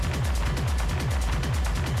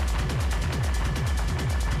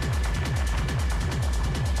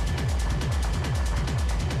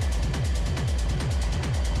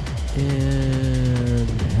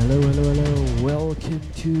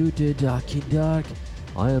to the Dark in Dark.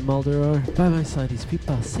 I am Mulderer. By my side is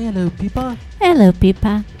Pippa. Say hello, Pippa. Hello,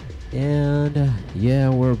 Pippa. And yeah,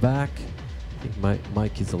 we're back. I think my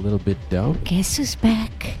mic is a little bit down. Guess who's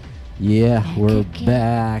back? Yeah, Back we're again.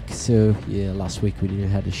 back. So yeah, last week we didn't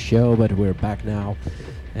have a show, but we're back now.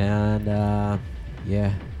 And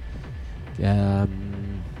yeah,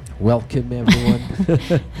 welcome everyone.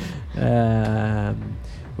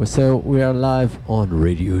 So we are live on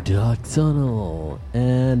Radio Dark Tunnel,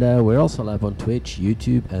 and we're also live on Twitch,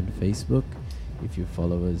 YouTube, and Facebook. If you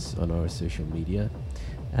follow us on our social media,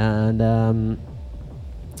 and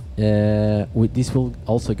this will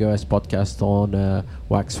also go as podcast on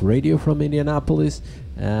Wax Radio from Indianapolis,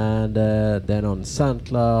 and then on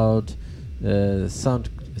SoundCloud,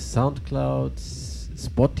 SoundCloud,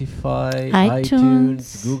 Spotify,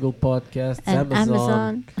 iTunes, Google Podcasts, and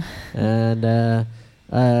Amazon.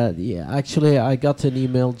 And yeah, actually, I got an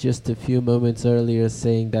email just a few moments earlier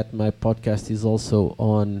saying that my podcast is also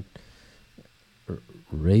on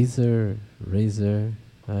Razer.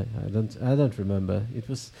 I don't remember. It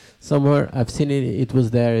was somewhere. I've seen it. It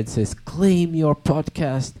was there. It says claim your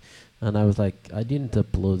podcast, and I was like, I didn't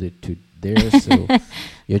upload it to there, so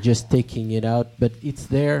you're just taking it out. But it's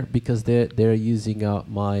there because they're using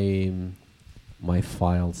my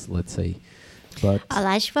files. Let's say. But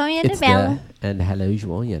Olá, João e it's Anabela. there. And hello,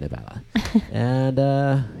 João and Anabela. And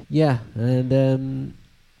yeah, and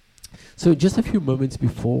so just a few moments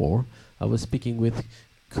before, I was speaking with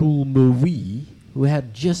Cool Movie, who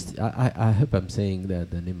had just, I hope I'm saying the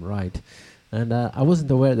name right, and I wasn't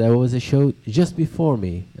aware there was a show just before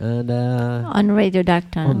me, and On Radio Dark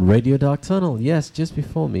Tunnel. on Radio Dark Tunnel, yes, just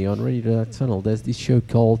before me on Radio Dark Tunnel, there's this show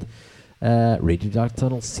called Radio Dark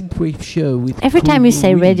Tunnel Synthwave Show with Every Cool time you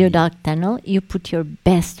say Movie. Radio Dark Tunnel, you put your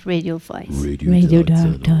best radio voice. Radio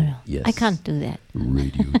Dark Tunnel. Yes. I can't do that.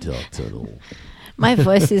 Radio Dark Tunnel. My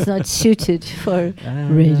voice is not suited for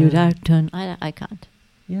And, Radio Dark Tunnel. I can't.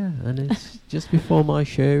 Yeah, and it's just before my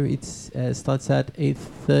show. It starts at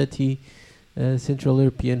 8:30 Central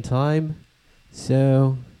European Time.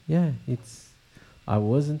 So yeah, I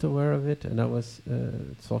wasn't aware of it, and I was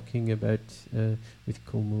talking about with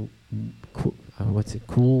what's it?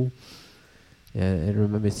 Cool. I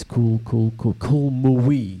remember it's cool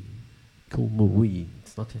movie. Cool movie.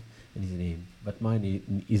 It's not his name, but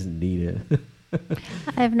mine isn't either.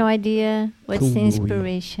 I have no idea what's Cool the movie.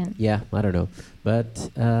 inspiration. Yeah, I don't know, but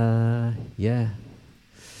yeah.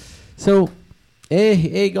 So,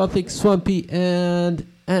 hey, Gothic Swampy and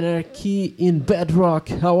Anarchy in Bedrock.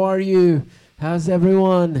 How are you? How's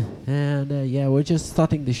everyone? And yeah, we're just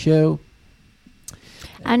starting the show.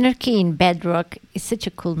 Anarchy in Bedrock is such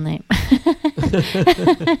a cool name.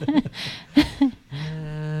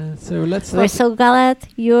 So let's We're start. so glad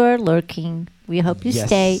you're lurking. We hope you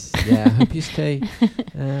stay. Yeah, I hope you stay.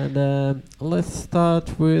 And let's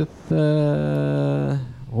start with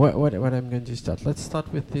what I'm going to start. Let's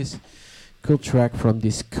start with this cool track from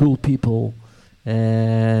these cool people.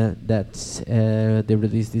 That they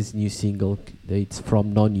released this new single. It's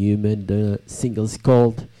from Non-Human. The single's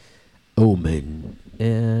called Omen.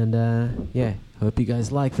 And yeah, hope you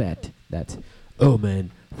guys like that. That's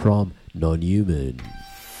Omen from Non-Human.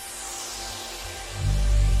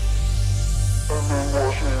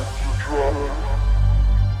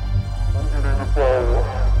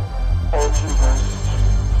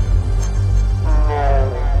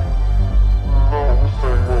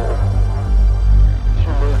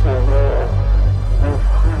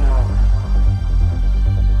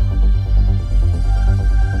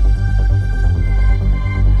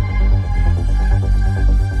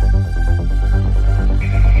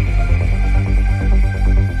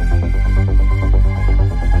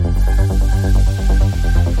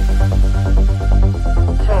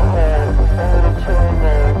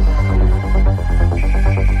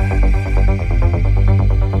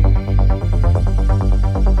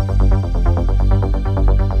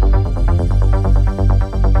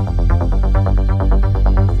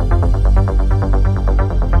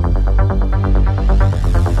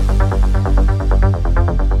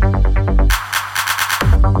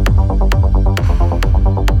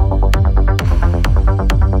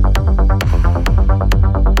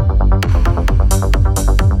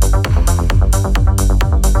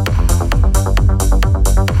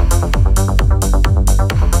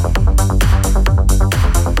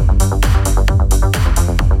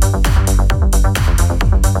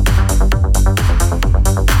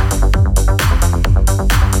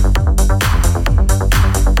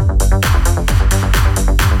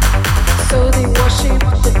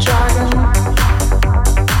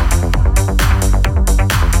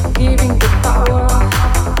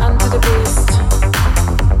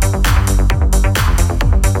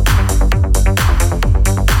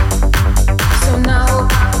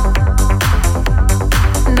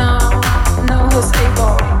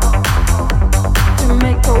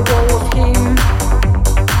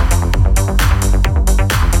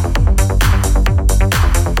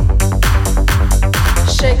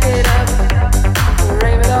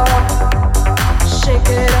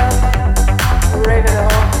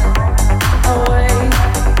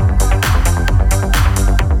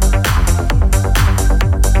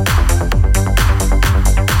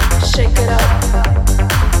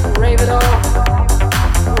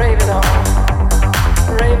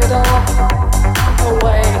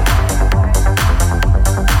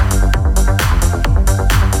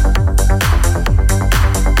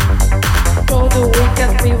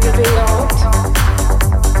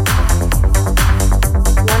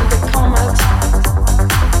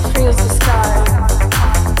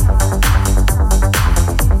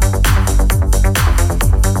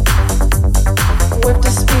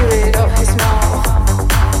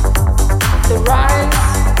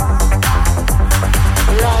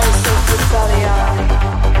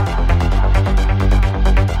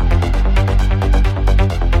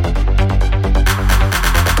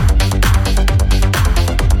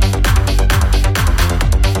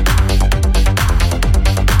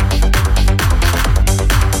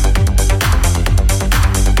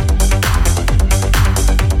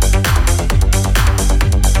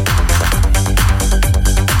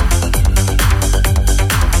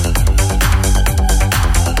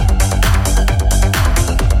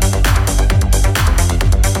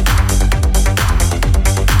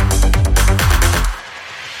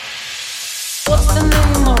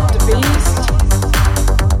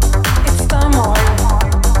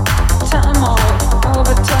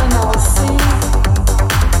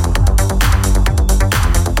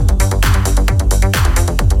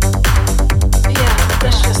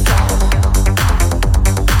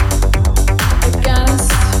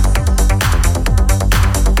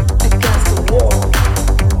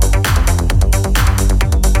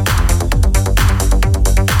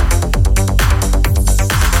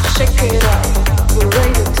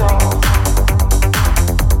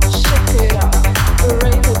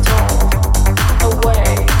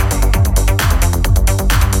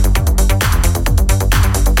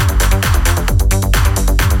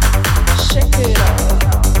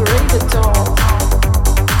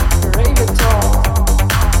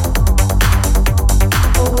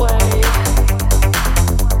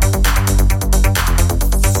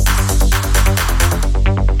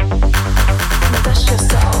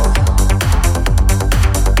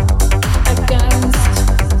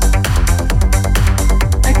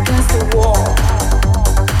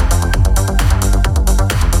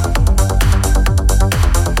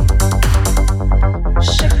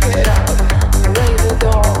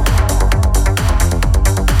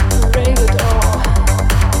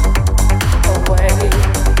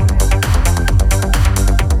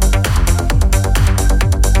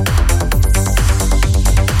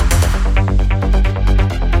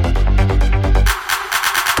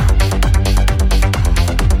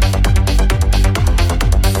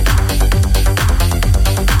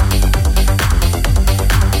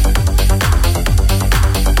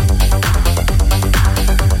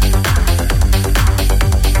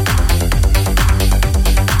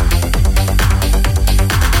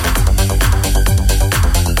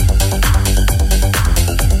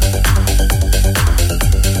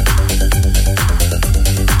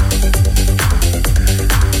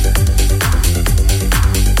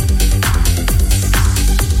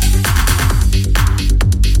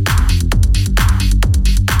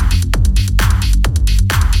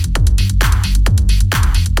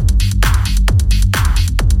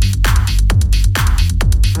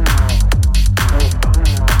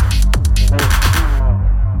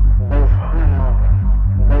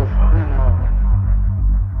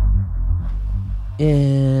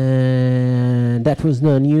 And that was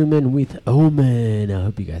Non-Human with Omen. I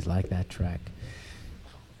hope you guys like that track.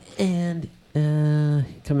 And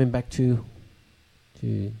coming back to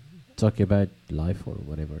talking about life or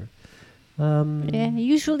whatever.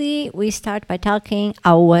 Usually we start by talking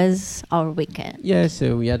how was our weekend. Yeah,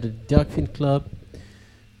 so we had the Darkfin Club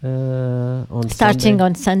on Starting Sunday.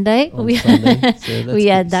 on Sunday, On we Sunday. So that's we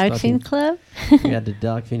had good. Starting- Darkfin Club. We had the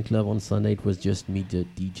Darkfin Club on Sunday. It was just me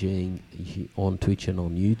DJing on Twitch and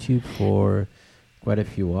on YouTube for quite a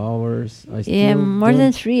few hours. I Yeah, still more don't-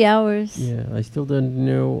 than 3 hours. Yeah, I still don't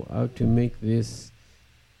know how to make this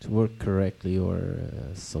to work correctly or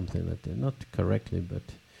something like that. Not correctly, but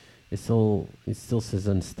it still says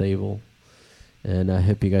unstable, and I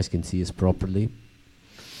hope you guys can see us properly.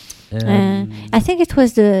 I think it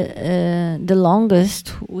was the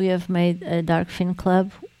longest we have made a Darkfin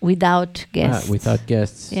Club without guests. Without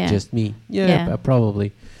guests, Yeah. just me. Yeah, Yeah.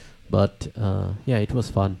 probably. But yeah, it was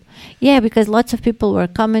fun. Yeah, because lots of people were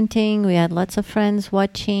commenting. We had lots of friends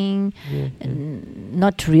watching. Yeah,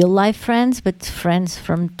 Not real life friends, but friends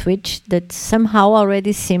from Twitch that somehow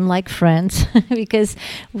already seem like friends because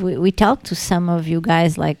we talk to some of you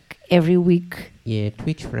guys like every week. yeah,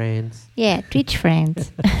 Twitch friends. Yeah, Twitch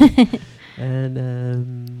friends. And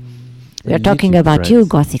We are and talking YouTube about you, friends.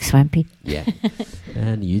 Gothic Swampy. Yeah,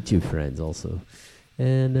 and YouTube friends also.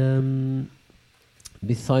 And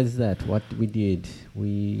besides that, what we did,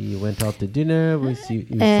 we went out to dinner. We saw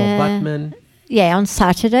Batman. Yeah, on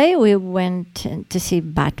Saturday we went to see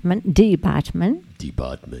Batman, the Batman. The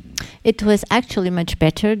Batman. It was actually much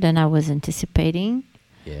better than I was anticipating.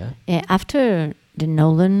 Yeah. After the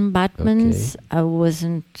Nolan Batmans,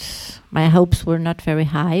 my hopes were not very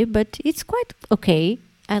high, but it's quite okay.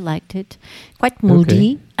 I liked it. Quite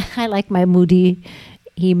moody. I like my moody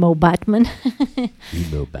emo Batman.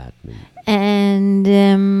 Emo Batman. And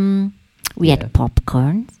we Yeah. had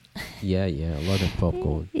popcorn. Yeah, a lot of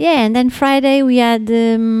popcorn. Yeah, and then Friday we had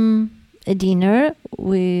a dinner.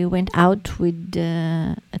 We went out with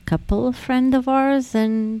a couple of friends of ours,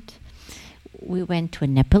 and we went to a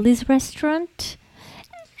Nepalese restaurant.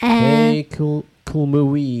 Hey, cool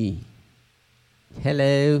movie.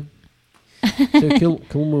 Hello. So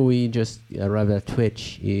cool movie just arrived at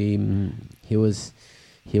Twitch. He was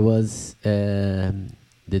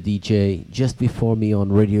the DJ just before me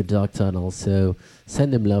on Radio Dark Tunnel. So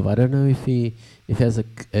send him love. I don't know if he has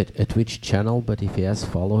a Twitch channel, but if he has,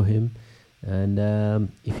 follow him.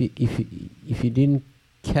 And if you didn't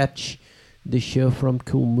catch the show from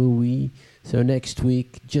Cool Movie, so next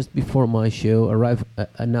week, just before my show, arrive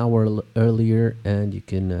an hour earlier, and you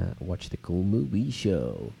can watch the Cool Movie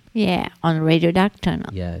show. Yeah, on Radio Dark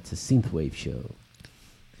Tunnel. Yeah, it's a synthwave show.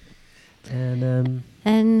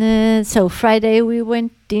 And so Friday we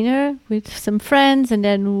went dinner with some friends, and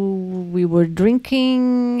then we were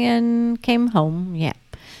drinking and came home. Yeah.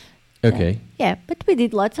 Okay. Yeah, but we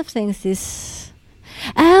did lots of things this.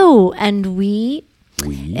 Oh, and we.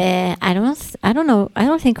 I don't know. I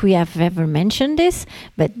don't think we have ever mentioned this,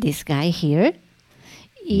 but this guy here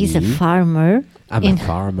is a farmer. I'm a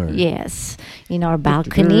farmer. Yes, in our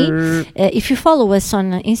balcony. If you follow us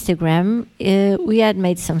on Instagram, we had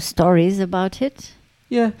made some stories about it.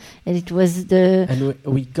 Yeah. And it was the... And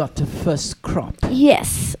we got the first crop.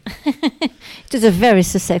 Yes. It was a very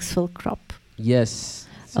successful crop. Yes.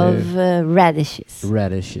 So of radishes.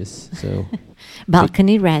 Radishes. So...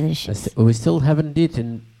 balcony radishes. We still haven't eat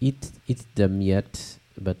them yet,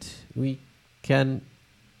 but we can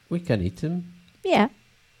eat them. Yeah.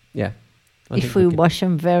 Yeah. If we wash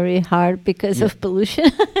them very hard because of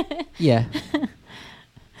pollution. Yeah.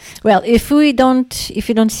 Well, if you don't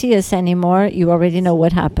see us anymore, you already know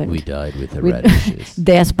what happened. We died with the radishes.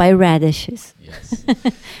 Death by radishes. Yes.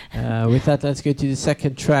 With that, let's go to the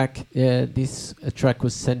second track. This track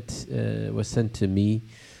was sent to me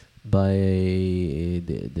by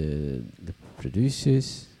the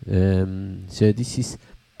producers. So this is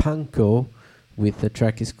Panko, with the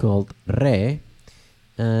track is called Re,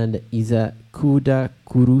 and is a Kuda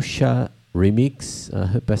Kurusha remix. I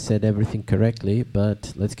hope I said everything correctly,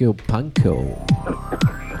 but let's go Panko.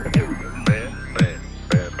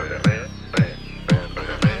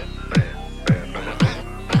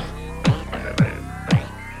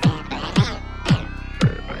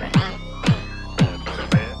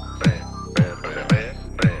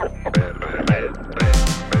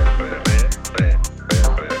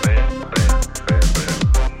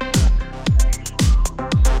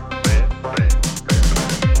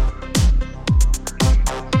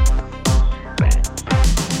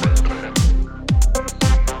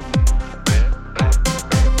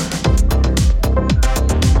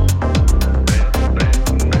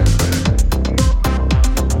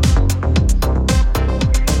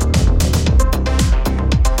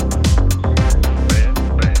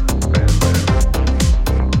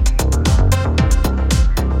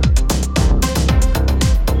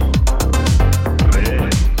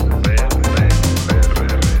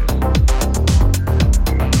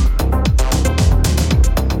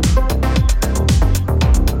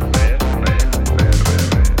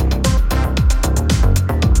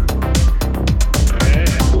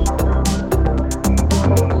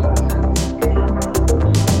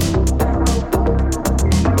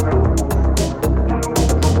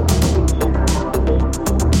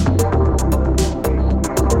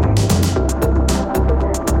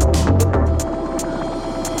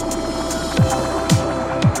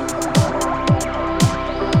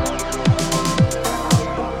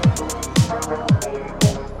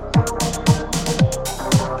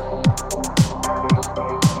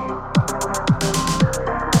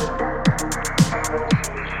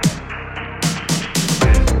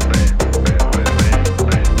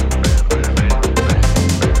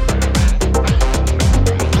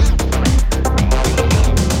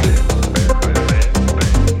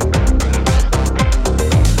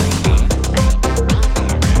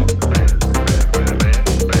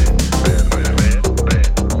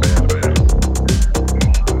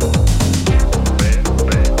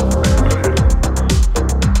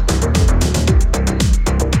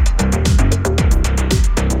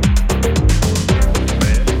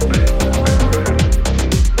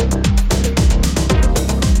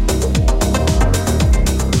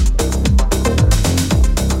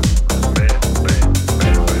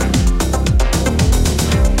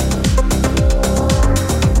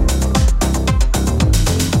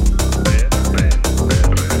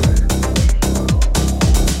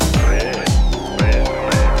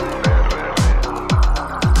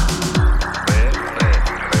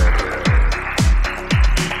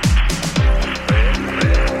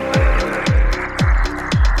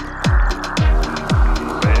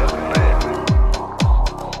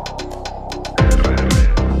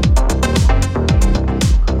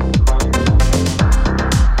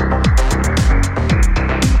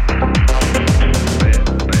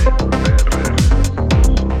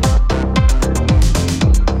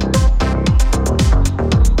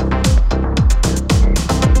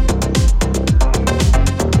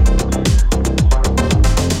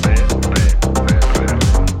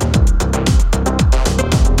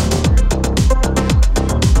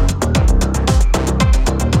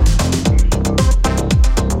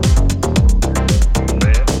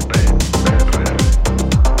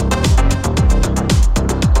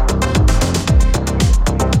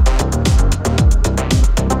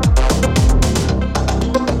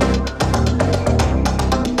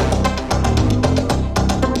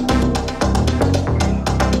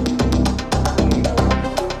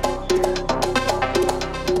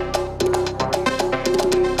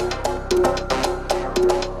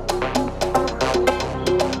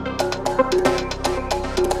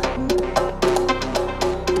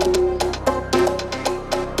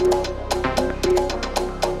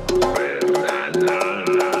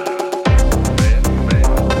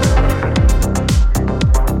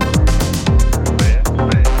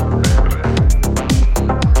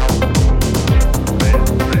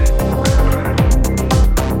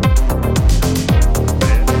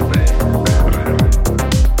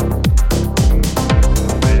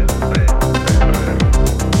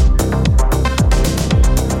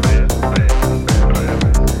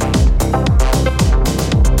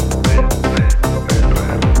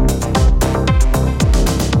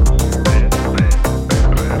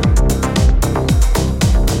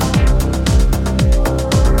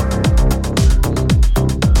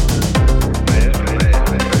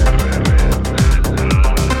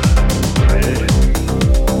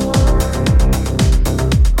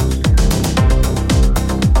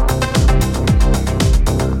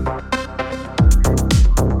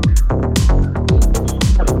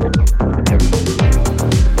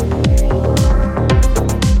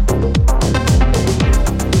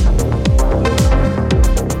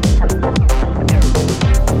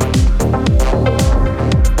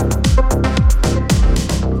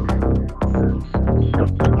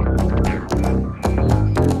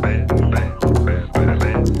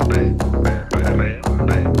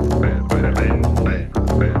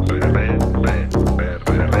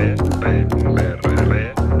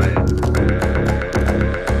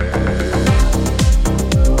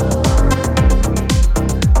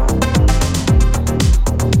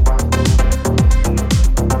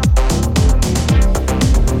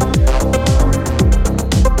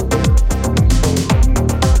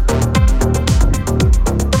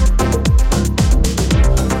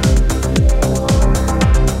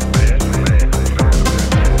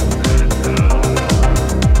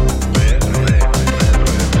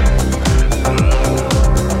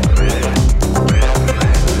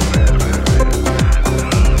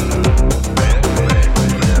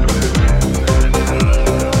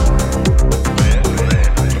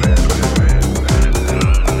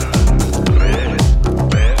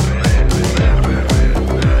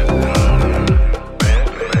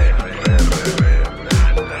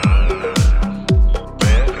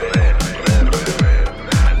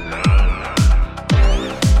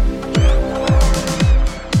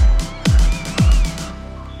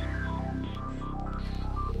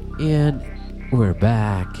 And we're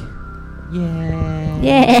back. Yeah.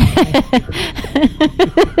 Yeah.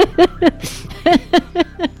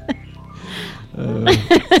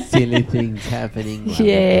 Silly things happening.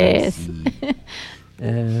 Yes.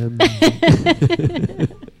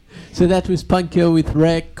 So that was Panko with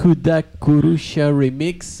Rekuda Kurusha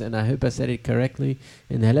remix, and I hope I said it correctly.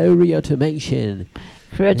 And hello, Reautomation.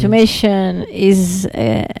 Reautomation is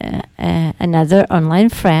another online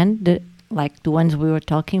friend, like the ones we were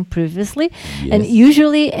talking previously. Yes. And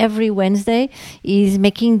usually every Wednesday is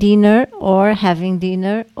making dinner or having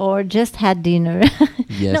dinner or just had dinner.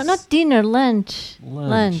 Yes. No, not dinner, lunch.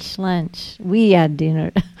 We had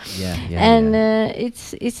dinner. Yeah. And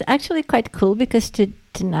it's actually quite cool because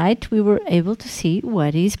tonight we were able to see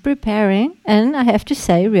what he's preparing, and I have to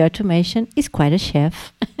say Reautomation is quite a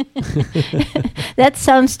chef. That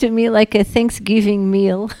sounds to me like a Thanksgiving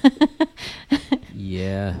meal.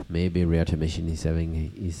 Yeah, maybe Reautomation is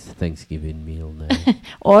having his Thanksgiving meal now.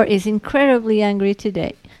 Or is incredibly hungry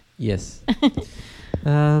today. Yes.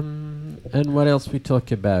 And what else we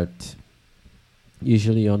talk about?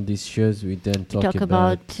 Usually on these shows we then talk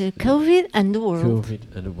about COVID and the world.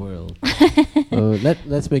 COVID and the world.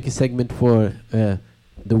 Let's make a segment for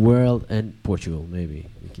the world and Portugal, maybe.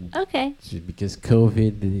 We can Okay. because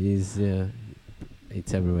COVID is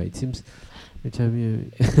it's everywhere. It seems every time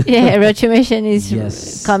you Yeah, Reautomation is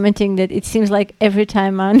Yes. commenting that it seems like every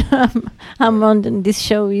time I'm on this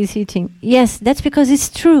show is eating. Yes, that's because it's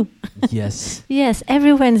true. Yes. Yes,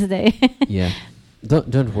 every Wednesday. Yeah.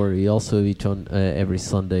 Don't worry. Also eat on every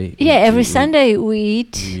Sunday. Yeah, every We Sunday we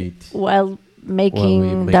eat eat while making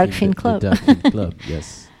while we're Dark making Fin the Club. Dark Fin Club.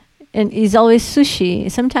 Yes. And it's always sushi.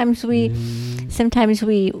 Sometimes we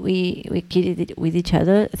kid it with each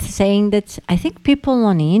other, saying that I think people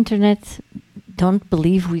on the internet don't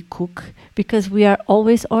believe we cook because we are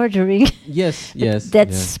always ordering. Yes.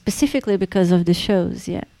 That's specifically because of the shows.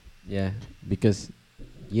 Yeah. Yeah, because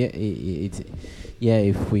it's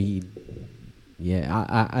if we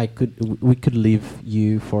I could we could leave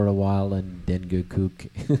you for a while and then go cook.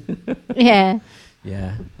 Yeah.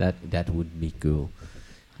 Yeah, that would be cool.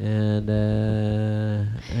 And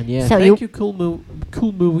yeah, So thank you, Cool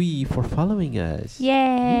Movie, for following us.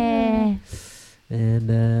 Yeah. And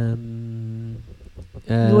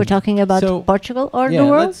We were talking about so Portugal or the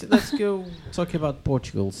world. let's go talk about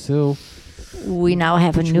Portugal. So We now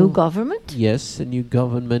have a new Portugal. government. yes, a new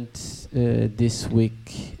government this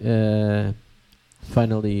week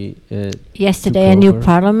finally Yesterday, took a new over.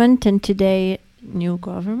 parliament, and today, new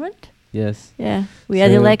government. yes. Yeah, we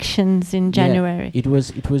had So, elections in January. It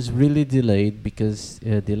was really delayed because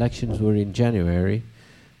the elections were in January,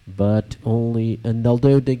 but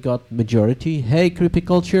although they got majority, hey Creepy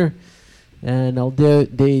Culture, and although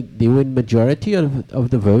they win majority of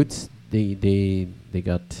the votes, they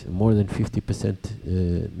got more than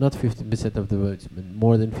 50%, not 50% of the votes, but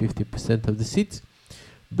more than 50% of the seats,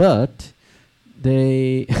 but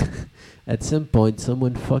they at some point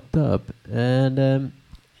someone fucked up and.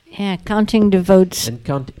 Yeah, counting the votes.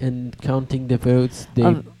 Counting the votes,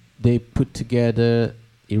 they put together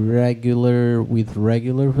irregular with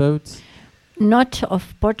regular votes. Not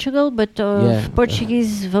of Portugal, but of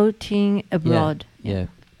Portuguese voting abroad. Yeah.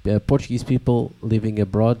 Portuguese people living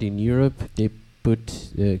abroad in Europe, they put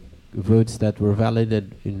votes that were valid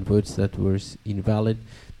and votes that were invalid.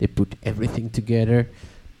 They put everything together,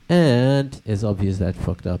 and it's obvious that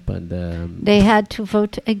fucked up, and they had to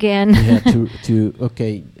vote again. they had to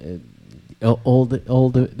okay.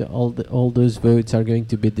 All those votes are going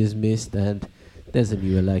to be dismissed, and there's a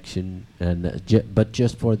new election, and but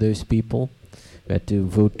just for those people, we had to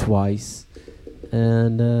vote twice,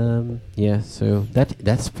 and so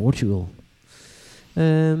that's Portugal.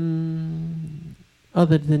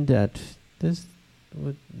 Other than that, there's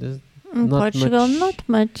In not Portugal, much- not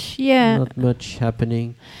much. Yeah, not much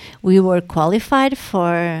happening. we were qualified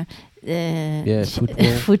for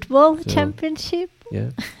football So- championship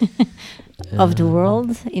Yeah. of the world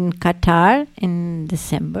in Qatar in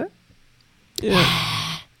December. Yeah.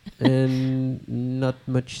 And not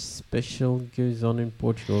much special goes on in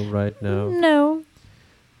Portugal right now. No,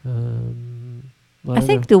 I don't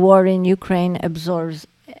think know. the war in Ukraine absorbs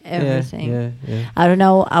everything. Yeah. I don't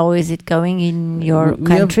know how is it going in your We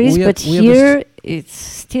have- countries, we have- but we have a here it's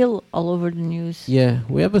still all over the news. Yeah,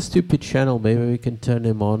 we have a stupid channel. Maybe we can turn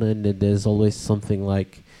them on, and there's always something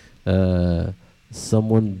like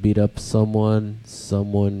someone beat up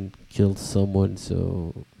someone killed someone. So,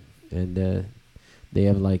 and they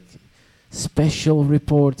have like special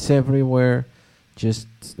reports everywhere. Just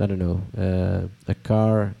I don't know, a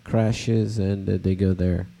car crashes and they go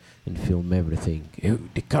there, and film everything. Oh,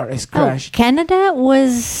 the car is Oh, crashed. Canada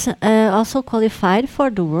was also qualified for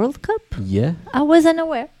the World Cup. Yeah, I was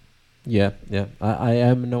unaware. yeah. I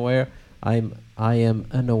am unaware. I am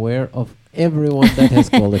unaware of everyone that has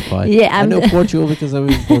qualified. Yeah, I I'm know the- Portugal because I'm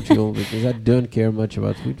in Portugal because I don't care much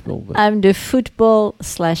about football. But I'm the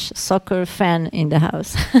football/soccer fan in the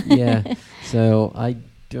house. yeah, so I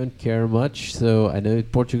don't care much. So I know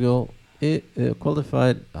Portugal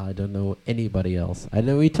qualified. I don't know anybody else. I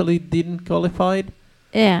know Italy didn't qualify,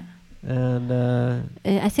 Yeah. and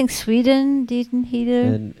I think Sweden didn't either.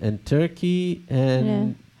 and Turkey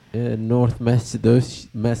and North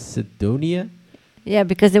Macedonia. Yeah,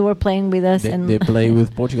 because they were playing with us. They play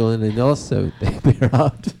with Portugal and then also they're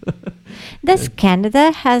out. Does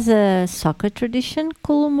Canada has a soccer tradition,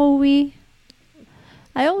 Kulumowi?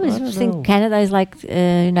 I always I don't think know. Canada is like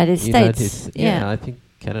United States. Yeah, I think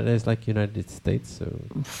Canada is like United States. So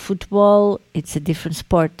Football, it's a different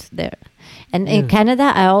sport there. And in Yeah.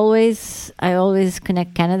 Canada, I always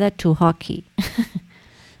connect Canada to hockey.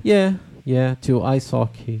 yeah, to ice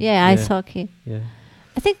hockey. Ice hockey. Yeah.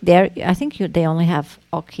 They only have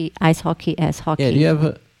ice hockey as hockey. Yeah, do you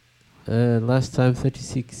have last time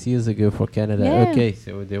 36 years ago for Canada? Yeah. Okay,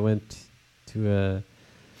 so they went to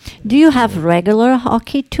Do you have regular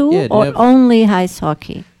hockey too, Yeah, they or have- only ice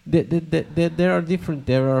hockey? there are different.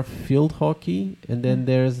 There are field hockey, and then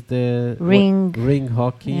there's the ring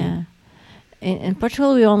hockey. Yeah. In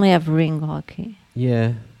Portugal, we only have ring hockey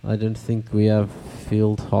Yeah, I don't think we have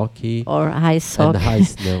field hockey. or ice And hockey.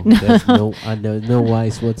 ice, no. There's no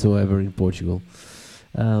ice whatsoever in Portugal.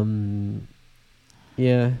 I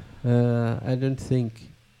don't think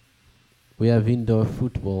we have indoor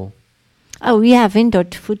football. Oh, we have indoor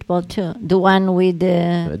football too. The one with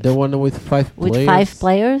The one with five players. 5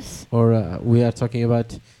 players. Or we are talking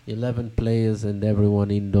about 11 players and everyone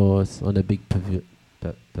indoors on a big pavilion.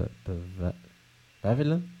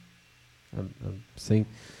 I'm saying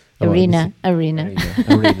Arena. arena,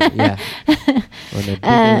 yeah. On a big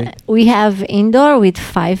arena. We have indoor with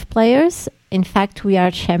 5 players. In fact, we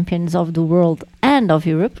are champions of the world and of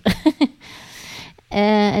Europe.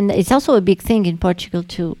 And it's also a big thing in Portugal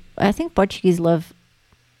too. I think Portuguese love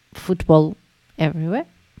football everywhere.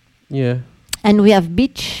 Yeah. And we have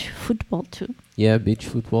beach football too. Yeah, beach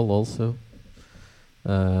football also.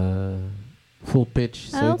 Full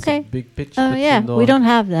pitch, so Oh, it's okay. a big pitch. Oh but yeah, indoor. we don't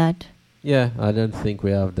have that. Yeah, I don't think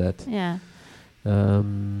we have that. Yeah.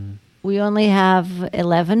 Um, We only have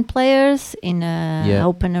 11 players in a Yeah.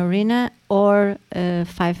 open arena or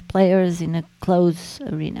 5 players in a closed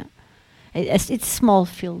arena. It's small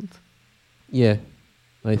field. yeah,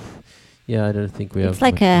 I don't think we have. It's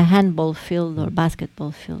like much. a handball field or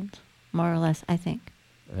basketball field, more or less, I think.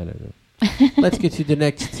 I don't know. Let's get to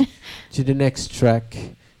the next track.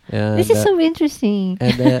 And, This is so interesting.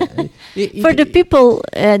 And For the people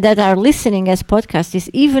that are listening as podcast, is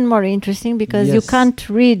even more interesting because you Yes. can't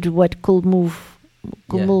read what Cool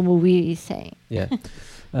Yeah. Movie is saying. Yeah.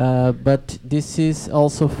 But this is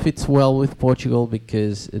also fits well with Portugal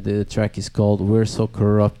because the track is called "We're So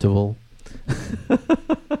Corruptible,"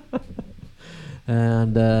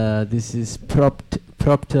 and this is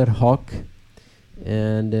Propter Hoc,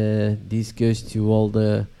 and this goes to all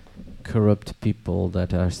the corrupt people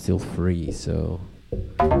that are still free. So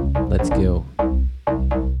let's go.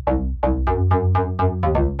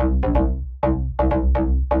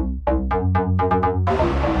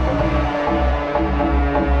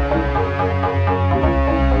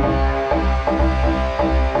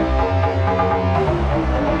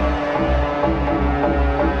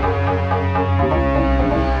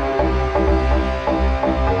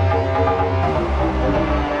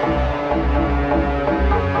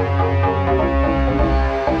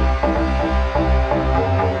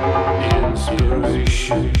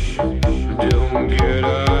 Inspiration, don't get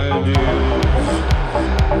ideas.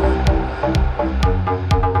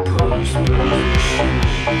 Perspiration,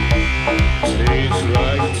 tastes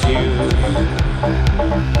like tears.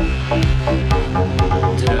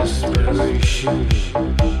 Desperation,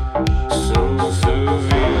 so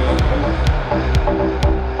severe.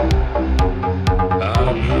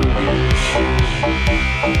 Abrogation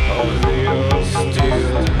of the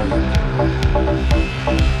austere.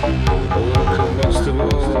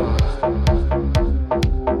 Uncombustible,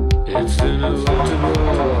 it's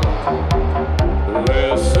inevitable.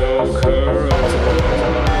 We're so corruptible.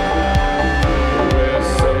 We're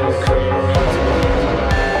so corruptible.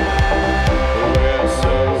 We're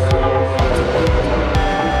so corruptible.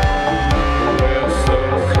 We're so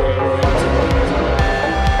corruptible.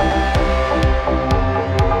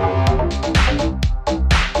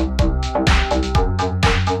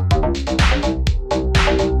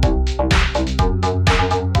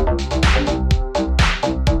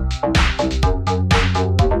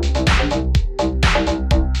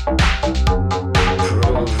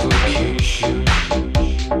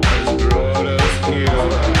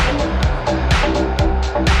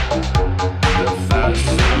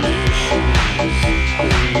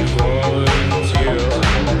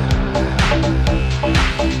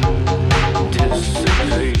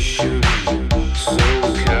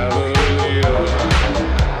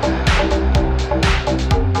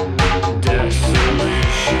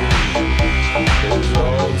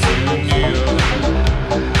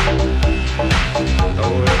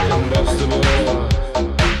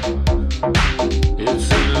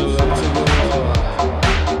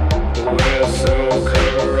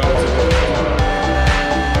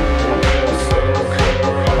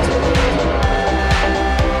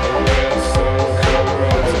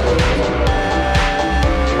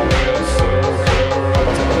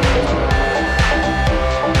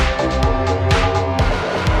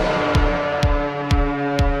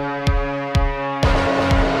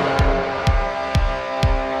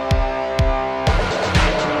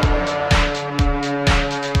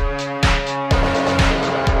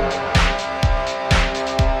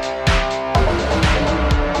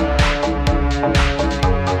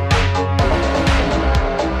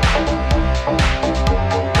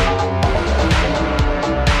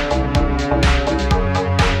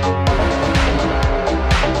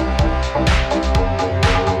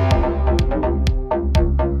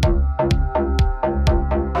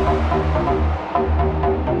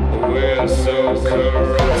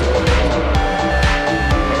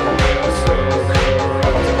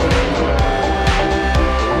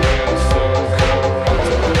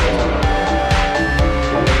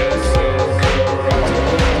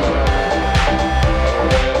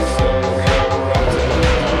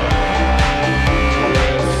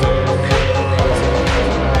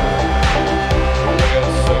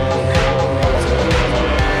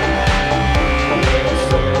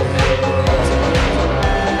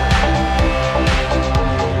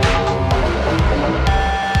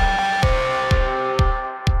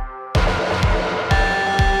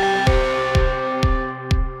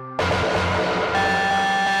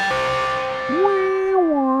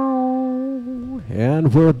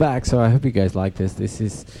 And we're back, so I hope you guys like this. This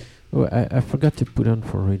is... Oh, I forgot to put on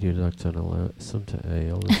for Radio Dark Tunnel. Sometimes I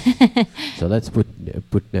always... So let's put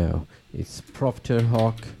now. It's Propter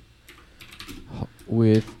Hawk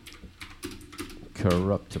with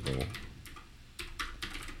Corruptible.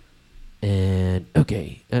 And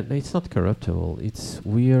okay, and it's not corruptible. It's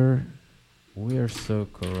we're so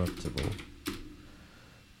corruptible.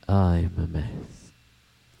 I'm a mess.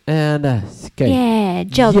 And okay. Yeah,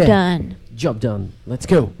 job done. Job done. Let's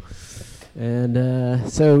go. And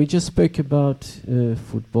so we just spoke about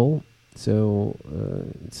football. So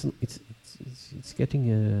it's getting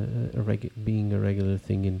being a regular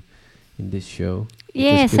thing in this show.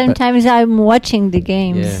 Yeah, sometimes I'm watching the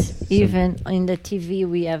games, even in the TV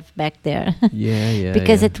we have back there. Yeah.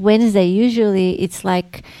 Because at Wednesday, usually it's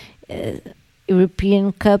like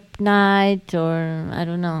European Cup night, or I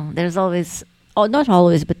don't know. There's always, not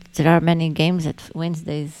always, but there are many games at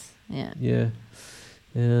Wednesdays. Yeah. Yeah.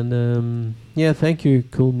 And thank you,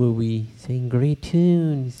 Cool Movie, saying great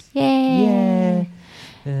tunes. Yeah.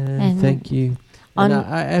 And thank you. And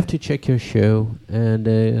I have to check your show.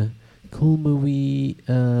 And Cool Movie.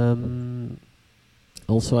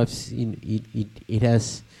 Also, I've seen it. It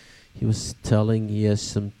has. He was telling he has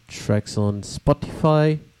some tracks on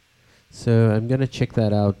Spotify, so I'm gonna check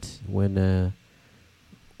that out when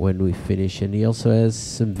we finish. And he also has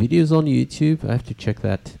some videos on YouTube. I have to check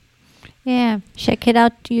that. Yeah, check it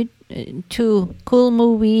out too. Cool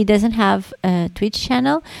Movie. He doesn't have a Twitch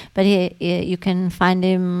channel, but you can find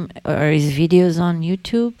him or his videos on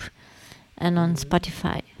YouTube and on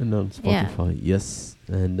Spotify. And on Spotify, yes.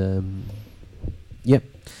 And yep.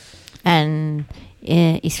 And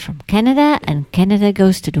he's from Canada, and Canada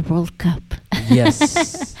goes to the World Cup.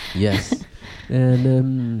 Yes.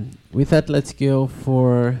 And with that, let's go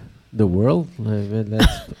for the world.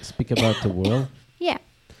 Let's speak about the world. Yeah.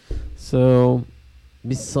 So,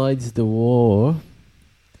 besides the war,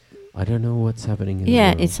 I don't know what's happening in the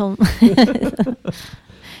world. It's all.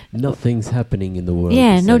 Nothing's happening in the world.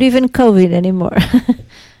 Yeah, not even COVID anymore.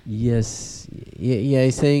 Yes. Yeah,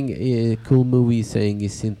 he's saying, Cool Movie saying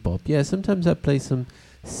is synth pop. Yeah, sometimes I play some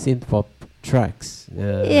synth pop tracks.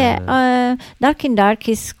 Dark in Dark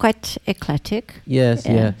is quite eclectic. Yes,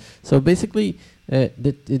 yeah. So basically,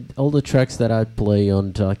 all the tracks that I play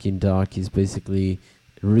on Dark in Dark is basically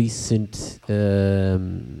recent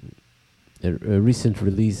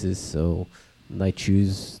releases. So I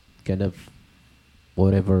choose kind of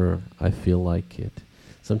whatever I feel like it.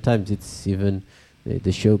 Sometimes it's even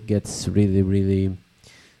the show gets really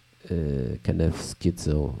kind of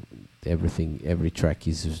schizo. Every track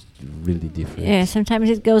is really different. Yeah, sometimes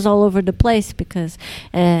it goes all over the place because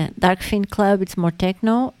Dark Fin Club, it's more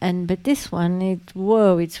techno, but this one,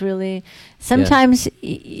 it's really. Sometimes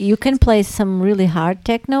you can play some really hard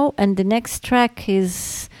techno, and the next track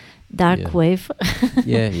is dark wave.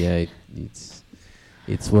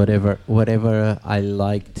 It's whatever I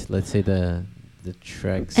liked. Let's say the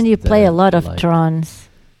tracks. And you play a lot of trance.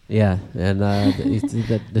 Yeah, and it's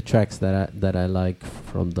the tracks that I like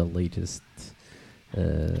from the latest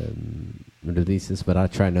releases, but I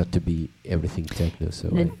try not to be everything techno. So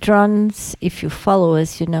the trance, if you follow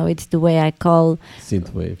us, you know it's the way I call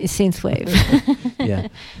synthwave. Synthwave. Yeah.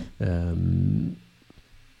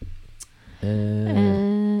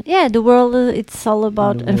 The world. It's all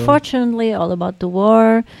about, unfortunately, all about the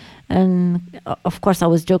war, and of course, I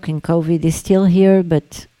was joking. COVID is still here,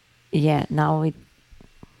 but now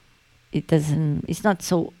it doesn't. It's not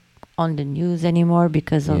so on the news anymore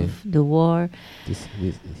because of the war.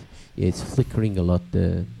 It's flickering a lot.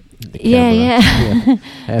 The camera.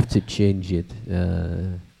 I have to change it.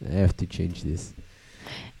 I have to change this.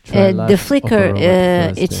 The flicker,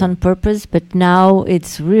 it's on purpose, but now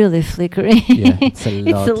it's really flickering. Yeah, it's a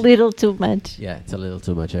lot. It's a little too much. Yeah, it's a little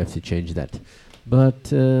too much. I have to change that.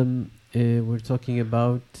 But we're talking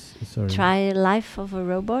about. Sorry. Try Life of a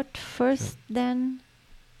Robot first, then.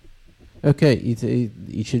 Okay,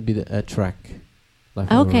 it should be a track.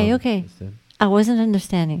 Life of a Okay, Robot okay. instead. I wasn't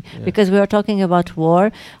understanding Yeah. because we were talking about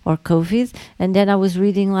war or COVID, and then I was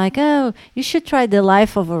reading like, oh, you should try The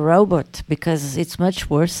Life of a Robot because it's much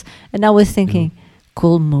worse. And I was thinking,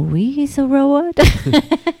 Cool Movie is a robot.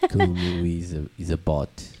 Cool movie is a bot.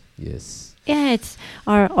 Yes. Yeah, it's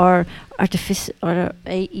our artificial or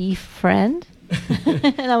AE friend.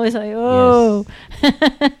 And I was like, oh,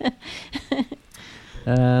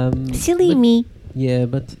 silly but- me. Yeah,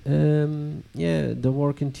 but the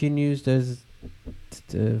war continues. There's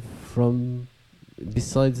from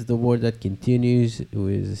besides the war that continues,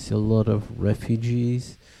 with a lot of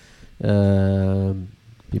refugees.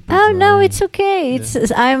 People Oh no, dying. it's okay. Yeah.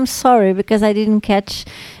 It's I'm sorry because I didn't catch.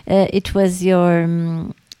 It was your.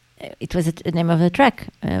 It was the name of the track.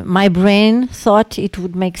 My brain thought it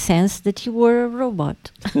would make sense that you were a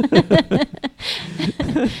robot.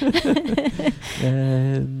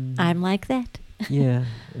 I'm like that. Yeah,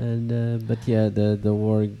 and but yeah, the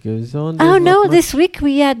war goes on. Oh There's no! not much- This week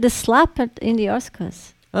we had the slap in the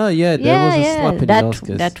Oscars. Oh yeah, there was a slap in that the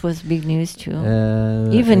Oscars. that was big news too.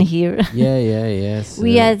 and- Even here. Yes.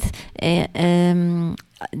 We had the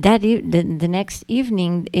next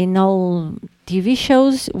evening in all TV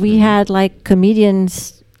shows we had like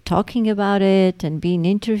comedians talking about it and being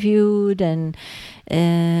interviewed and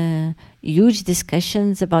huge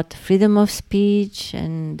discussions about freedom of speech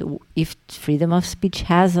and if freedom of speech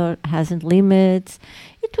has or hasn't limits.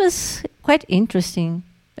 It was quite interesting.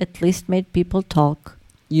 At least made people talk.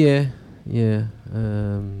 Yeah.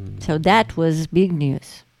 So that was big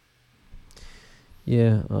news.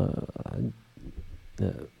 Yeah.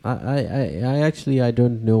 I actually I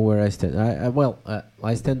don't know where I stand.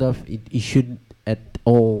 I stand off. It shouldn't at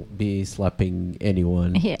all be slapping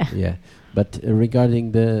anyone. Yeah. Yeah. But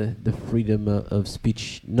regarding the freedom of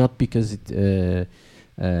speech, not because it.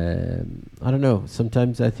 I don't know.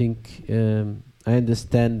 Sometimes I think I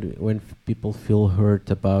understand when people feel hurt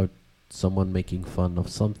about someone making fun of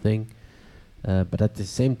something, but at the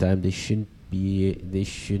same time they shouldn't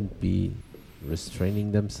be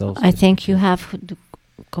restraining themselves. I think you have the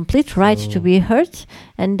complete right to So- be hurt,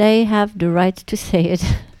 and they have the right to say it.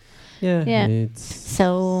 Yeah. Yeah. It's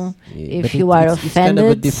So if but you are it's kind of a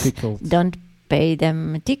offended, difficult. don't pay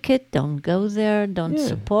them a ticket, don't go there, don't Yeah.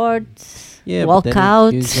 support, Yeah, walk but then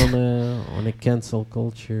out. It goes on a cancel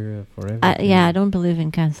culture for everything. Yeah, I don't believe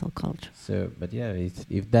in cancel culture. So, but yeah,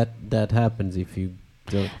 if that happens, if you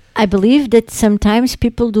don't. I believe that sometimes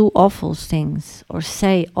people do awful things or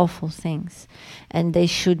say awful things, and they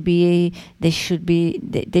should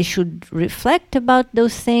reflect about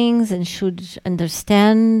those things and should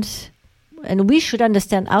understand. And we should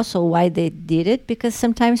understand also why they did it, because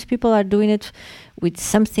sometimes people are doing it with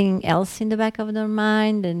something else in the back of their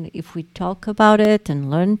mind. And if we talk about it and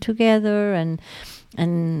learn together and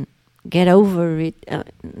get over it,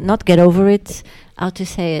 not get over it, how to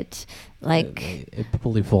say it, like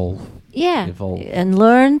People evolve. yeah, evolve. and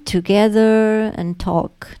learn together and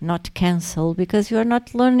talk, not cancel, because you are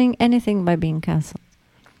not learning anything by being cancelled.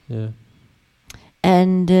 Yeah.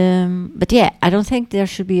 And but yeah, I don't think there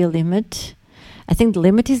should be a limit. I think the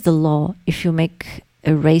limit is the law. If you make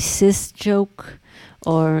a racist joke,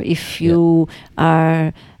 or if you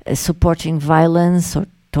are supporting violence or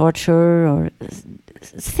torture or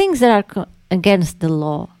things that are against the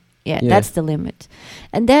law, yeah, that's the limit.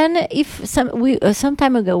 And then if some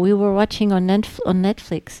time ago we were watching on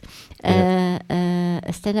Netflix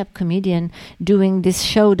a stand-up comedian doing this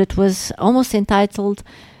show that was almost entitled.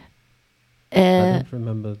 I don't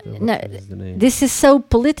remember what is the name. This is so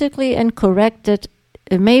politically incorrect that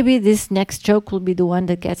maybe this next joke will be the one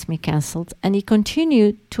that gets me cancelled. And he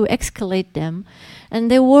continued to escalate them,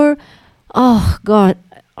 and they were, oh God,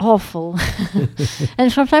 awful.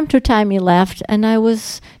 And from time to time he laughed, and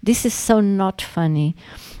this is so not funny.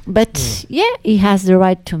 But yeah, he has the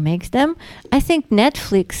right to make them. I think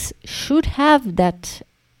Netflix should have that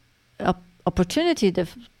opportunity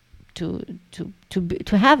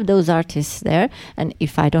to have those artists there, and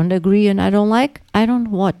if I don't agree and I don't like, I don't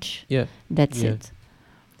watch. Yeah. That's Yeah. it.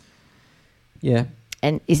 Yeah.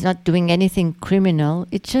 And he's not doing anything criminal.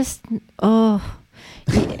 It's just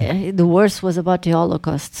the worst was about the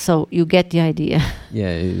Holocaust, so you get the idea.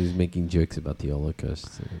 Yeah, he was making jokes about the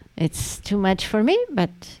Holocaust. It's too much for me, but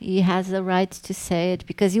he has the right to say it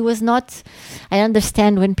because he was not. I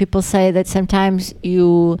understand when people say that sometimes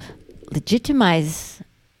you legitimize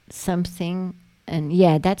something, and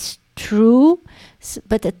yeah, that's true,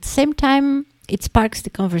 but at the same time it sparks the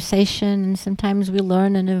conversation, and sometimes we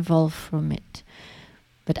learn and evolve from it.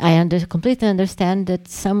 But I completely understand that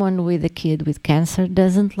someone with a kid with cancer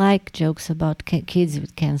doesn't like jokes about kids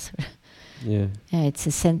with cancer. Yeah. Yeah, it's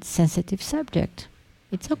a sensitive subject.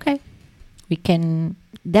 It's okay. We can.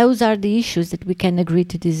 Those are the issues that we can agree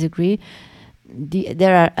to disagree.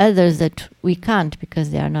 There are others that we can't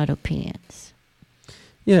because they are not opinions.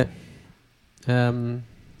 Yeah.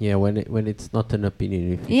 Yeah, when it's not an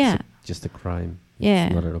opinion, if it's just a crime,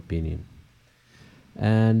 it's not an opinion.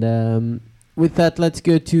 And with that, let's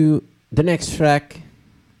go to the next track.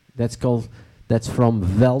 That's from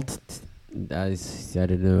Velt. I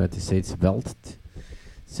don't know how to say it's Velt.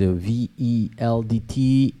 So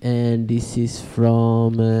VELDT, and this is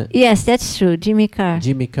from... yes, that's true, Jimmy Carr.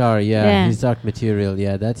 Jimmy Carr, yeah. His Dark Material,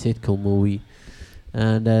 yeah, that's it, cool movie.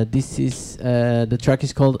 And this is, the track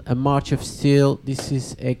is called A March of Steel. This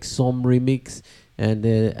is Exom remix, and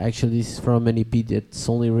actually this is from an EP that's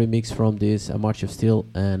only remix from this, A March of Steel,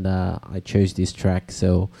 and I chose this track,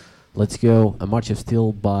 so let's go, A March of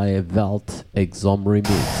Steel by Velt, Exom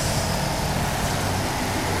remix.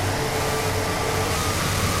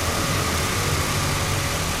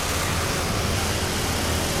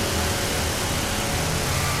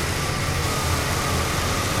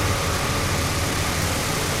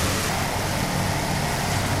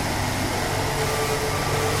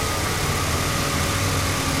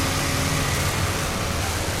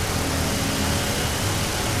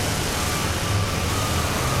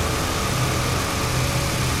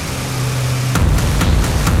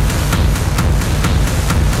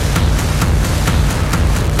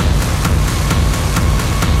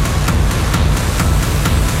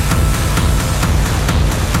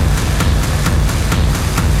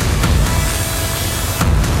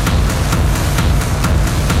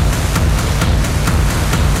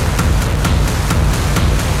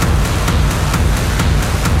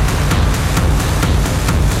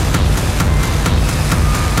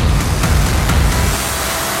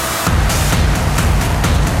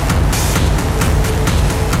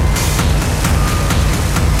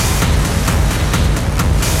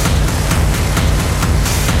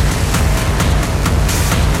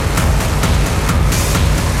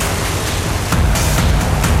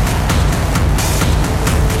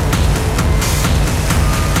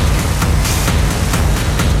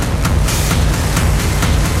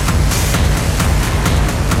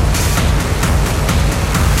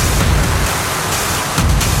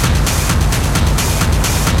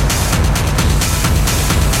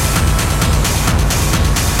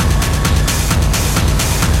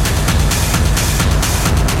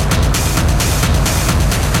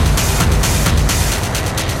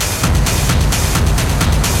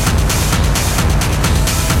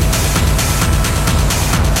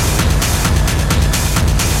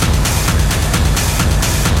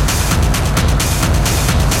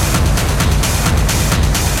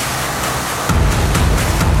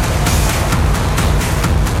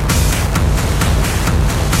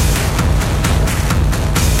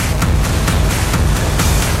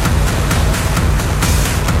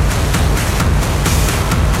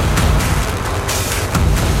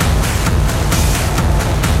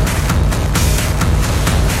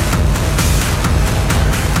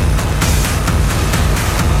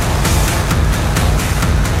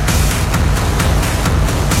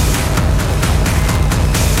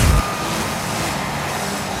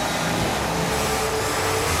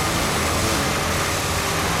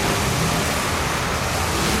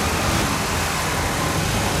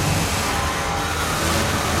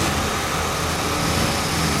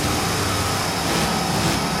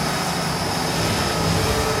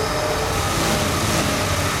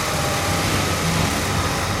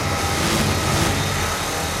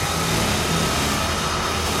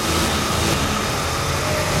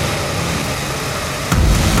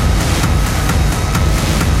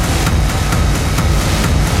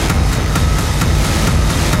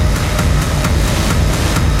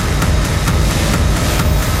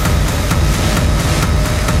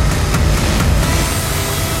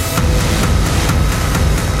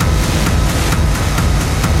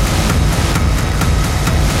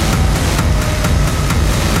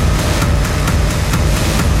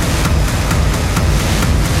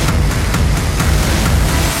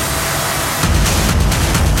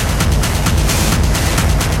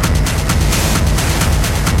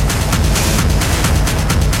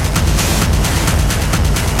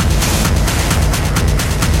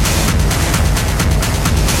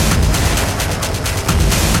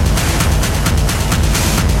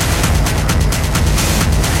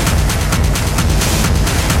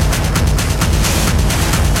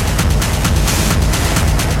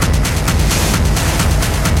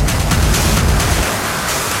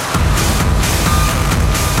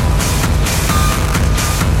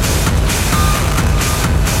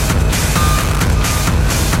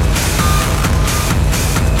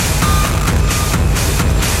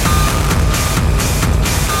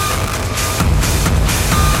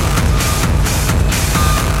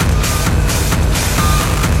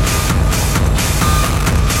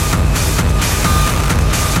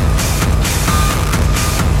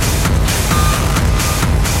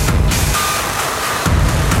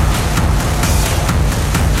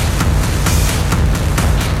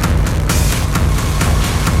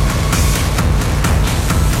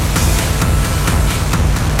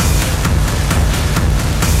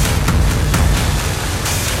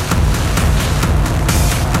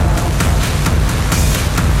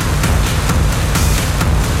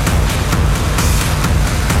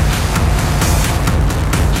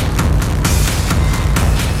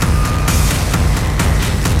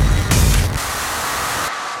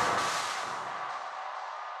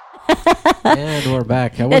 And we're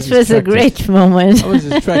back. That was a distracted. great moment. I was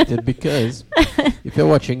distracted because if you're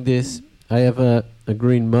watching this, I have a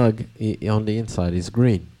green mug on the inside. It's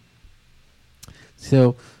green.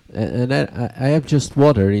 So, and I have just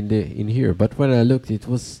water in here. But when I looked, it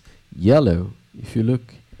was yellow. If you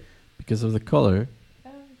look, because of the color,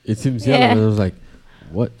 it seems yellow. Yeah. And I was like,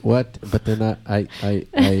 what? But then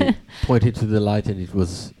I pointed to the light, and it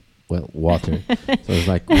was water. So I was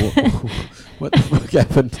like, what the fuck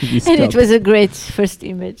happened to this And cup? it was a great first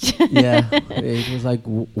image. Yeah, it was like,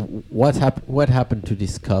 what happened to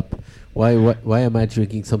this cup? Why am I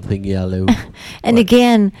drinking something yellow? And What?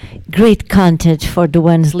 again, great content for the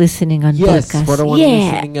ones listening on Yes, podcast. for the one yeah.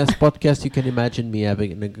 listening as podcast, you can imagine me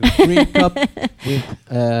having a green cup with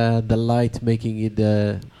the light making it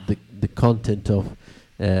the content of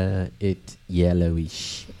it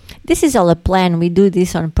yellowish. This is all a plan. We do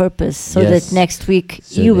this on purpose so Yes. that next week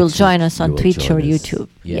So you will next join week us you on will Twitch or join us. YouTube.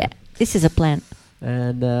 Yeah. Yeah. This is a plan.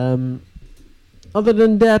 And other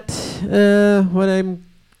than that,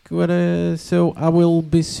 so I will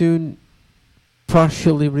be soon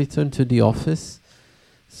partially return to the office.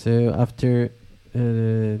 So after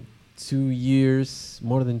 2 years,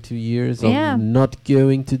 more than 2 years Yeah. of not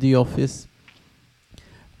going to the office,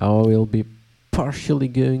 I will be partially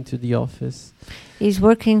going to the office. He's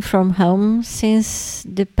working from home since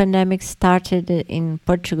the pandemic started in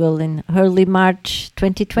Portugal in early March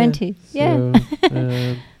 2020. Yeah.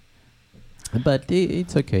 So, but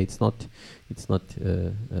it's okay. It's not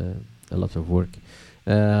a lot of work.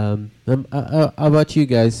 How about you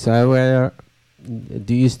guys?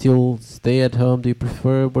 Do you still stay at home? Do you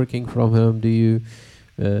prefer working from home? Do you,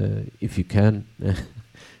 if you can,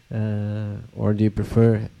 or do you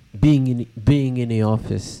prefer being in the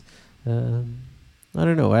office? I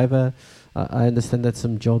don't know. I understand that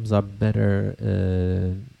some jobs are better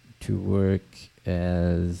to work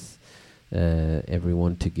as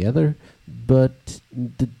everyone together, but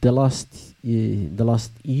the last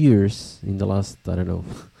years, in the last, I don't know,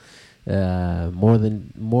 more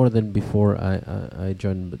than before I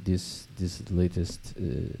joined this latest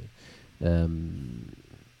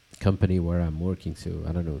company where I'm working. So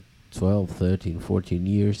I don't know, 12, 13, 14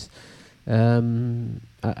 years.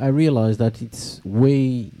 I realized that it's a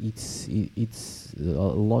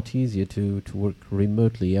lot easier to work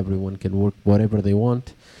remotely. Everyone can work whatever they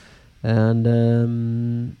want, and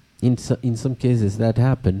in some cases that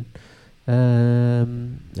happened,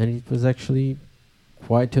 and it was actually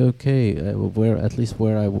quite okay. Where at least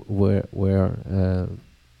where I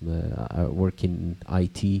work in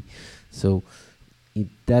IT, so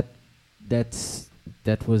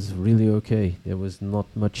that was really okay. There was not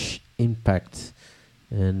much impact,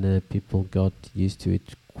 and people got used to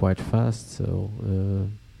it quite fast. So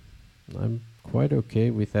I'm quite okay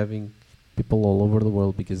with having people all over the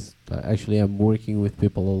world, because actually I'm working with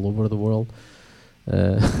people all over the world.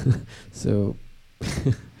 So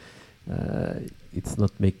it's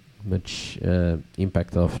not make much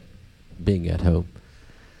impact of being at home.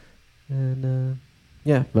 And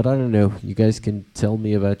yeah, but I don't know. You guys can tell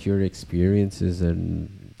me about your experiences and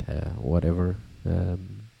whatever.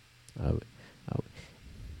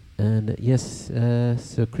 And yes,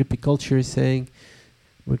 so Creepy Culture is saying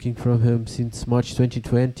working from home since March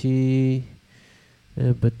 2020,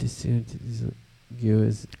 but this is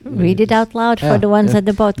Read it out loud for the ones at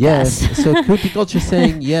the podcast. Yes, so Creepy Culture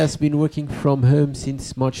saying yes, been working from home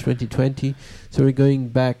since March 2020. So we're going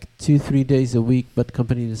back 2-3 days a week, but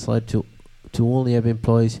company decided to only have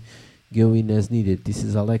employees go in as needed. This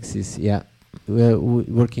is Alexis. Yeah, we're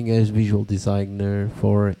working as visual designer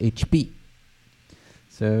for HP.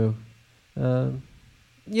 So,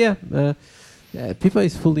 Pipa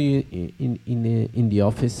is fully in the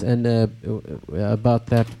office, and about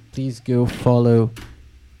that, please go follow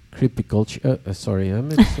Creepy Culture. Sorry, I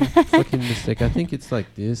made some fucking mistake. I think it's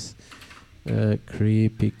like this.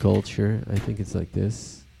 Creepy Culture. I think it's like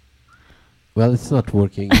this. Well, it's not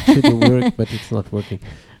working. It should work, but it's not working.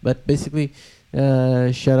 But basically,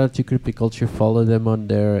 shout out to Creepy Culture. Follow them on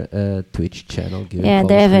their Twitch channel. Yeah,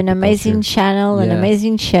 they have an amazing channal, an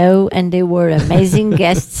amazing show, and they were amazing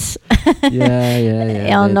guests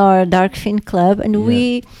on our Dark Fin Club. And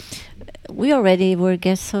we already were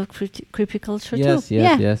guests of Creepy Culture too.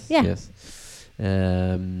 Yes.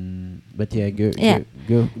 But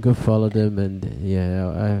go follow them, and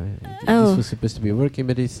this was supposed to be working,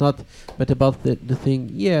 but it's not. But about the thing,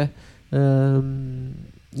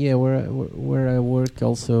 where I work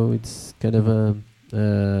also, it's kind of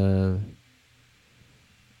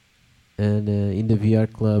and in the VR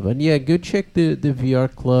club, and go check the VR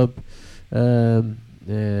club.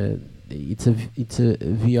 it's a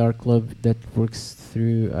VR club that works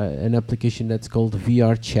through an application that's called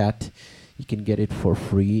VR Chat. You can get it for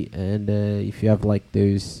free, and if you have like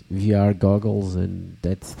those VR goggles and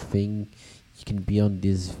that thing, you can be on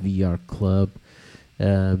this VR club.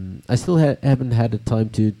 I still haven't had the time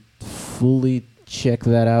to fully check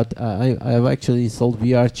that out. I've actually installed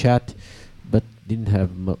VR Chat, but didn't have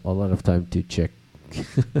a lot of time to check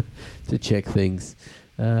to check things.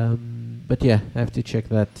 But yeah, I have to check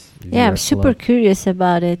that. Yeah, I'm super curious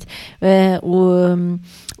about it.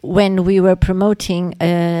 When we were promoting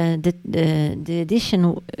the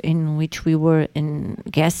edition in which we were in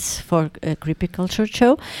guests for a Creepy Culture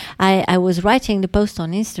show, I was writing the post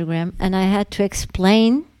on Instagram, and I had to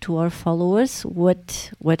explain to our followers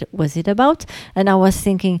what was it about, and I was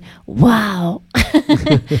thinking, wow,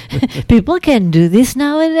 people can do this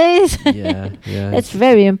nowadays. Yeah, It's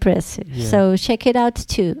very impressive. Yeah. So check it out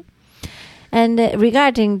too. And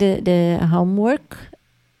regarding the homework,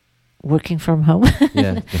 working from home,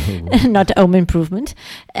 yeah. not home improvement.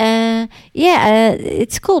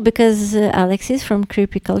 It's cool because Alexis from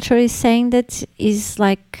Creepy Culture is saying that is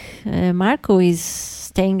like Marco is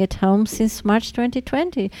staying at home since March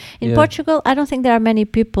 2020. In Yeah. Portugal, I don't think there are many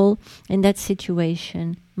people in that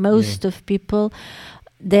situation. Most of people,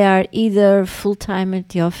 they are either full-time at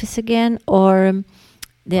the office again, or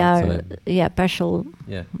they Part-time. are partial.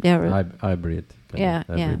 Yeah, They are hybrid.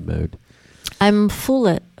 Hybrid mode. I'm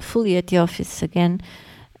fully at the office again,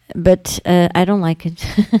 but I don't like it.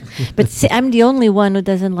 But see, I'm the only one who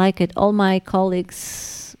doesn't like it. All my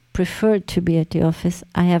colleagues prefer to be at the office.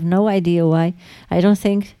 I have no idea why. I don't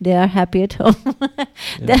think they are happy at home.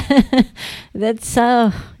 That's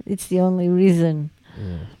it's the only reason.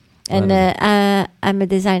 Yeah. And I'm a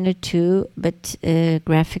designer too, but a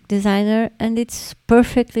graphic designer, and it's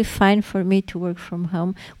perfectly fine for me to work from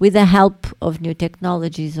home with the help of new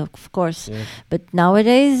technologies, of course. Yeah. But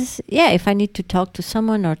nowadays, if I need to talk to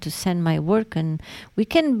someone or to send my work, and we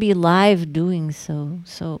can be live doing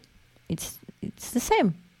so it's the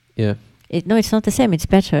same. Yeah. No, it's not the same. It's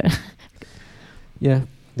better. Yeah.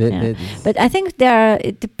 Yeah. But I think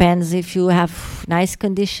it depends if you have nice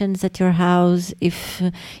conditions at your house, if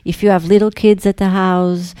you have little kids at the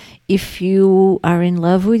house, if you are in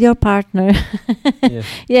love with your partner.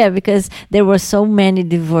 Yeah. Because there were so many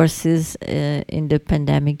divorces in the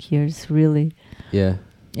pandemic years, really. Yeah.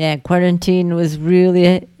 Yeah, quarantine was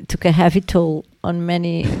really took a heavy toll on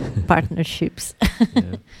many partnerships.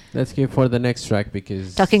 Yeah. Let's go for the next track,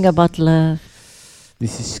 because Talking about love.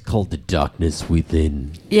 this is called The Darkness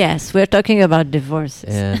Within. Yes, we're talking about divorces.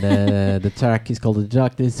 And the track is called The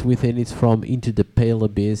Darkness Within. It's from Into the Pale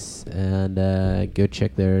Abyss. And go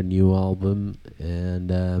check their new album. And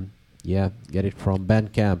get it from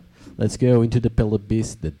Bandcamp. Let's go Into the Pale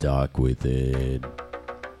Abyss, The Dark Within.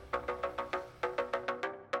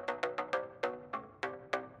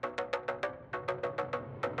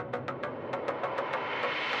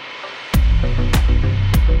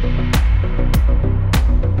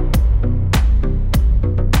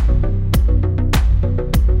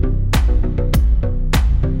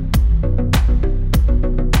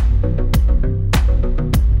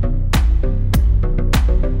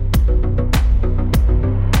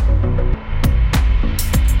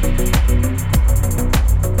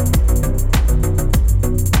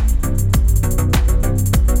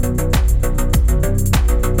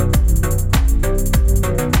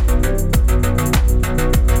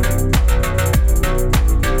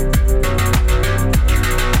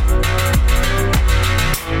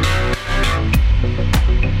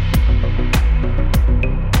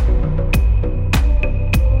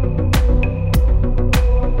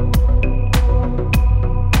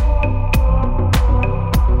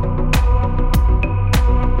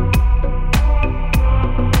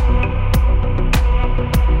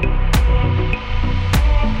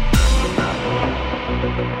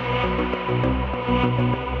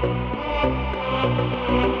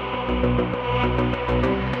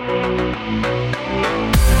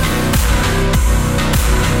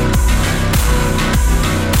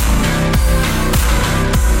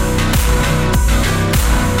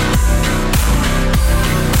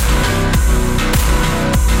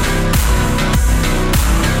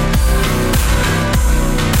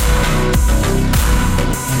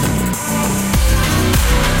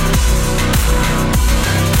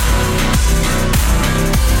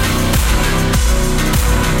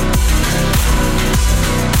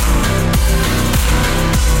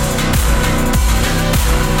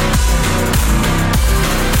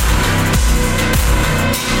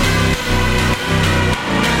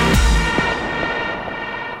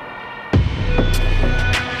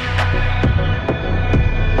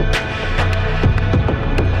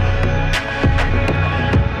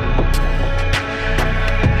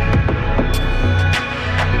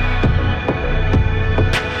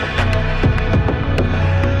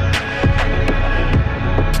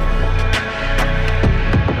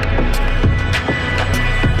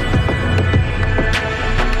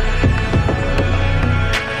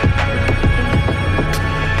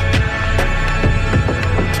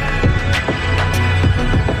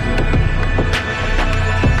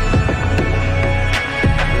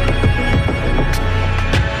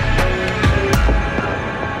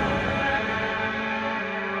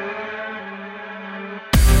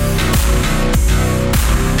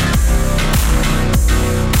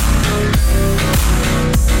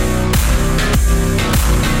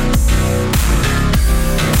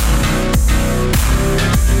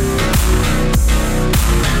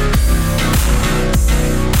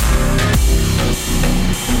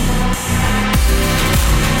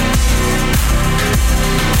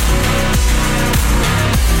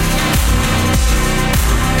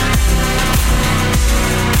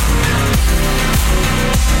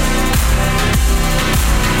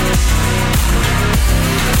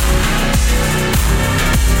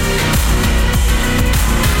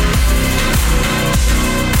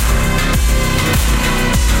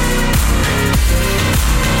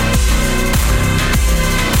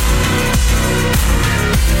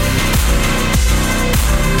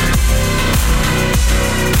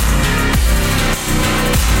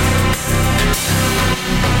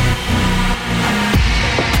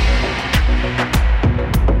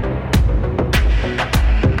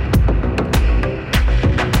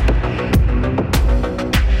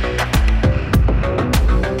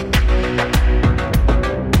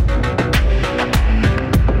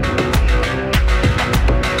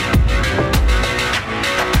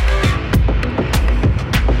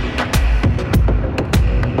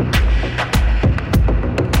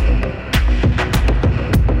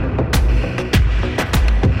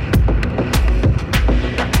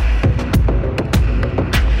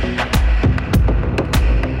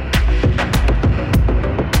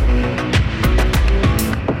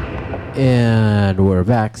 And we're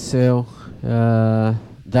back. So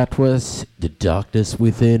that was The Darkness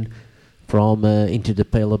Within from Into the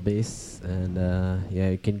Pale Abyss. And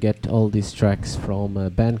yeah, you can get all these tracks from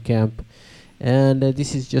Bandcamp. And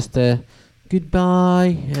this is just a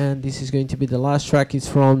goodbye. And this is going to be the last track. It's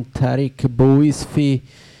from Tariq Bouisfi.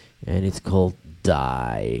 And it's called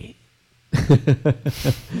Die.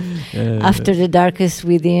 After The Darkest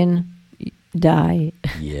Within, die.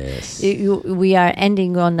 Yes. We are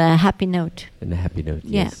ending on a happy note. On a happy note,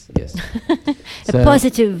 Yeah. yes. A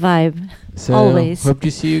positive vibe, So always. hope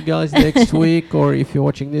to see you guys next week, or if you're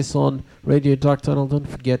watching this on Radio Dark Tunnel, don't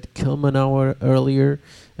forget, come an hour earlier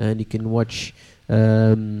and you can watch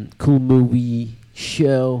Cool Movie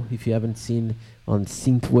Show if you haven't seen on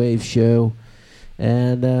Synthwave Show.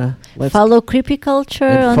 And let's follow Creepy Culture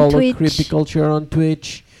on follow Twitch. Creepy Culture on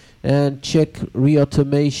Twitch, and check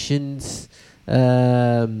Reautomation's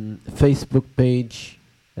Facebook page.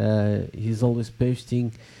 He's always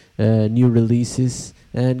posting new releases.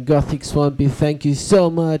 And Gothic Swampy, thank you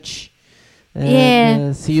so much.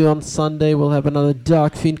 And see you on Sunday. We'll have another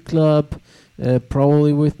Dark Fin Club,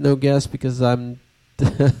 probably with no guest because I'm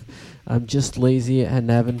I'm just lazy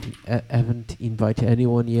and haven't invited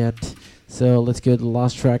anyone yet. So let's go to the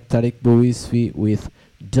last track, Tariq Bouisfi with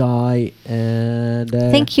Die. And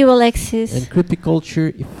thank you, Alexis. And Creepy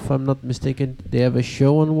Culture, if I'm not mistaken, they have a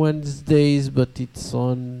show on Wednesdays, but it's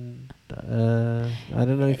on I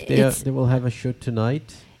don't know if they will have a show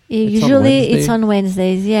tonight. Usually it's on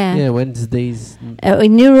Wednesdays, yeah. Yeah, Wednesdays.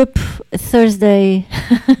 In Europe, Thursday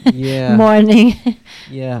Yeah. morning.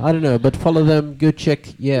 Yeah, I don't know, but follow them. Go check.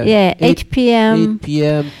 Yeah. Yeah, 8 p.m. 8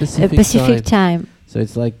 p.m. Pacific time. So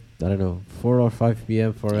it's like, I don't know, 4 or 5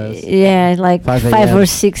 p.m. for us. Yeah, like 5 or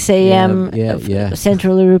 6 a.m. Yeah.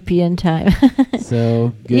 Central European time.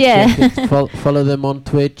 So go Yeah. check it. Follow them on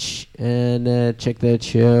Twitch and check their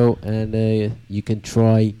show. And you can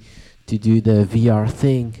try to do the VR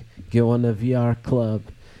thing. Go on a VR club.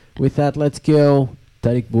 With that, let's go.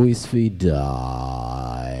 Tariq Bouisfi,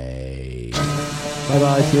 Die. Bye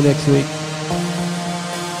bye. See you next week.